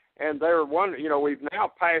 And they're we've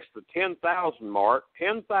now passed the 10,000 mark.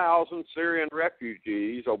 10,000 Syrian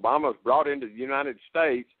refugees Obama's brought into the United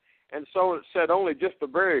States. And so it said only just a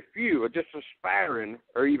very few, just a spattering,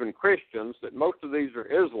 or even Christians, that most of these are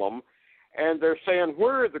Islam. And they're saying,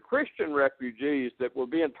 where are the Christian refugees that were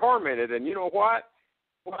being tormented? And you know what?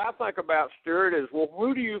 What I think about, Stuart, is, well,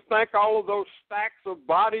 who do you think all of those stacks of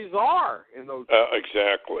bodies are in those?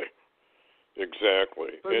 Exactly.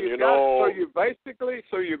 So And you basically,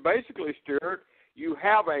 Stuart, you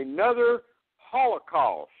have another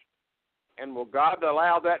Holocaust. And will God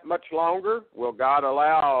allow that much longer? Will God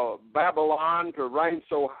allow Babylon to reign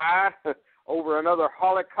so high over another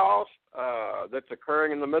Holocaust that's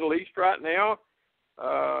occurring in the Middle East right now?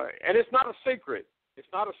 And it's not a secret.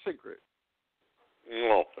 It's not a secret.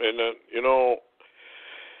 No, and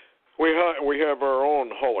we have our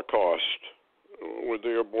own Holocaust with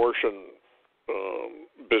the abortion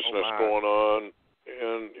business going on,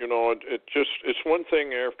 and it's one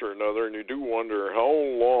thing after another, and you do wonder how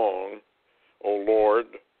long, oh Lord,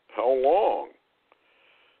 how long?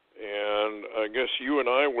 And I guess you and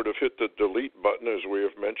I would have hit the delete button, as we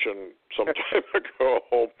have mentioned some time ago,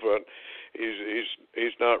 but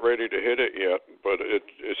he's not ready to hit it yet. But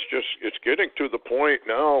it's getting to the point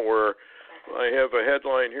now where I have a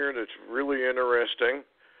headline here that's really interesting.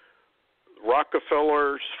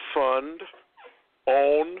 Rockefeller's fund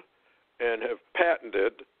own and have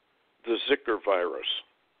patented the Zika virus.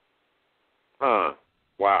 Huh.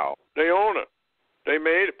 Wow. They own it. They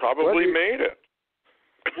made it.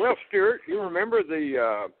 Well, Stuart, you remember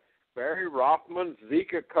the Barry Rothman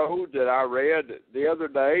Zika code that I read the other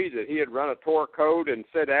day, that he had run a Tor code and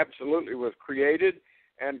said absolutely was created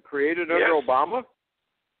under Obama?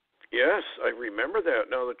 Yes, I remember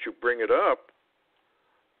that now that you bring it up.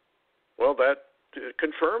 Well, that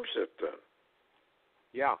confirms it then.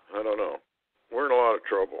 Yeah. I don't know. We're in a lot of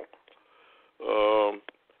trouble.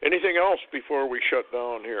 Anything else before we shut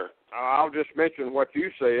down here? I'll just mention what you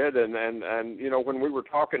said, and when we were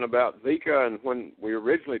talking about Zika, and when we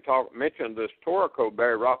originally mentioned this Torah code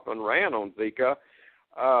Barry Rothman ran on Zika,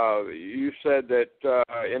 you said that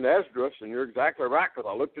in Esdras, and you're exactly right, because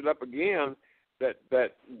I looked it up again,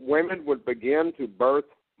 that women would begin to birth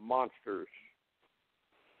monsters.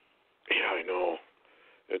 Yeah, I know.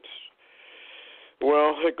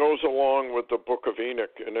 It goes along with the Book of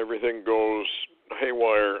Enoch, and everything goes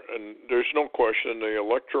haywire, and there's no question the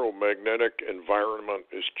electromagnetic environment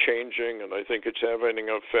is changing, and I think it's having an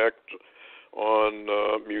effect on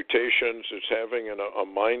mutations. It's having a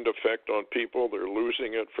mind effect on people. They're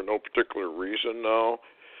losing it for no particular reason now.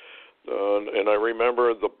 And I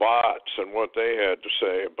remember the bots and what they had to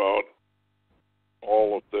say about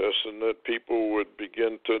all of this, and that people would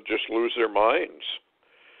begin to just lose their minds.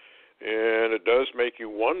 And it does make you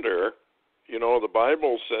wonder. The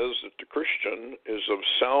Bible says that the Christian is of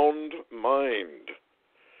sound mind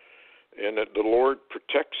and that the Lord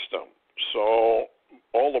protects them. So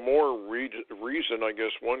all the more reason, I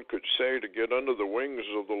guess one could say, to get under the wings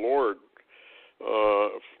of the Lord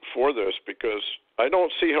for this, because I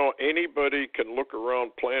don't see how anybody can look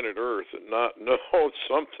around planet Earth and not know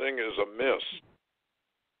something is amiss.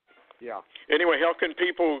 Yeah. Anyway, how can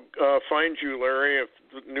people find you, Larry, if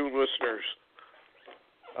new listeners?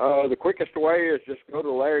 The quickest way is just go to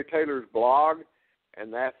Larry Taylor's blog,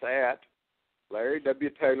 and that's at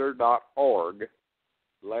larrywtaylor.org,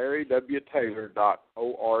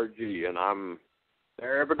 larrywtaylor.org, and I'm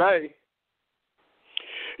there every day.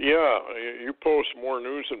 Yeah, you post more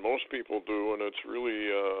news than most people do, and it's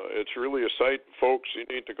really a site, folks, you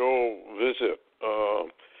need to go visit.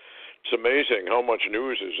 It's amazing how much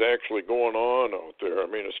news is actually going on out there. I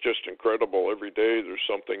mean, it's just incredible. Every day there's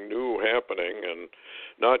something new happening, and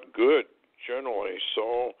not good generally.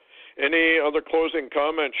 So any other closing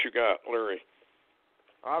comments you got, Larry?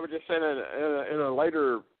 I was just saying in a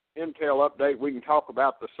later Intel update, we can talk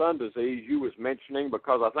about the sun disease you was mentioning,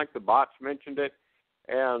 because I think the bots mentioned it,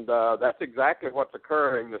 and that's exactly what's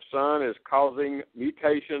occurring. The sun is causing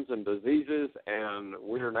mutations and diseases, and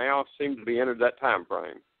we are now seem to be entered that time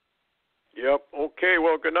frame. Yep. Okay.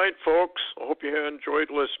 Well, good night, folks. I hope you enjoyed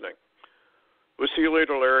listening. We'll see you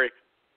later, Larry.